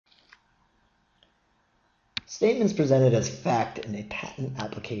Statements presented as fact in a patent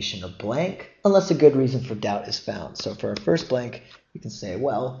application are blank unless a good reason for doubt is found. So for our first blank, we can say,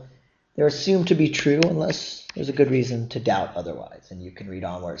 well, they're assumed to be true unless there's a good reason to doubt otherwise. And you can read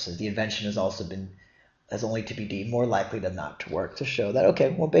on where it says the invention has only to be deemed more likely than not to work, to show that,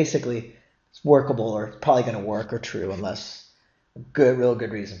 okay, well, basically it's workable or probably going to work or true unless a real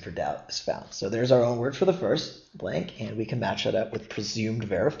good reason for doubt is found. So there's our own word for the first blank, and we can match that up with presumed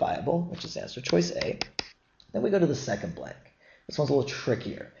verifiable, which is answer choice A. Then we go to the second blank. This one's a little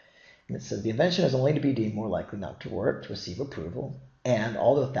trickier. And it says the invention has only to be deemed more likely not to work to receive approval, and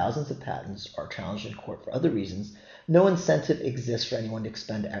although thousands of patents are challenged in court for other reasons, no incentive exists for anyone to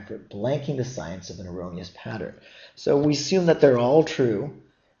expend effort blanking the science of an erroneous pattern. So we assume that they're all true,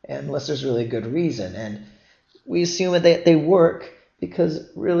 unless there's really a good reason. And we assume that they work because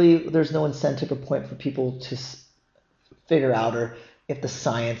really there's no incentive or point for people to figure out or if the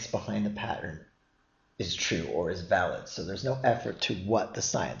science behind the pattern is true or is valid. So there's no effort to what the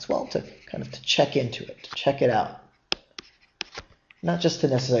science, well, to check into it, to check it out. Not just to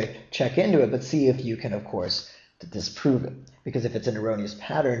necessarily check into it, but see if you can, of course, disprove it. Because if it's an erroneous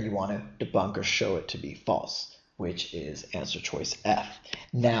pattern, you want to debunk or show it to be false, which is answer choice F.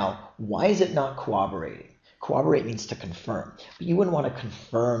 Now, why is it not corroborating? Corroborate means to confirm. But you wouldn't want to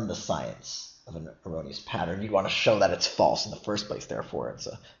confirm the science of an erroneous pattern. You'd want to show that it's false in the first place. Therefore, it's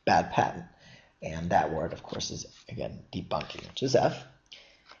a bad patent. And that word, of course, is, again, debunking, which is F.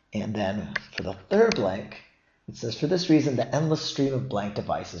 And then for the third blank, it says, for this reason, the endless stream of blank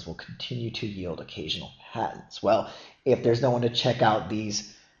devices will continue to yield occasional patents. Well, if there's no one to check out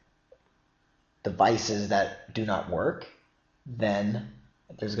these devices that do not work, then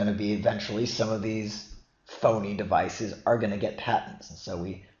there's going to be eventually some of these phony devices are going to get patents. And so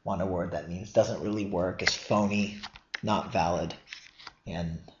we want a word that means doesn't really work, is phony, not valid.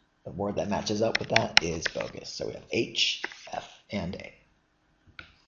 And the word that matches up with that is bogus. So we have H.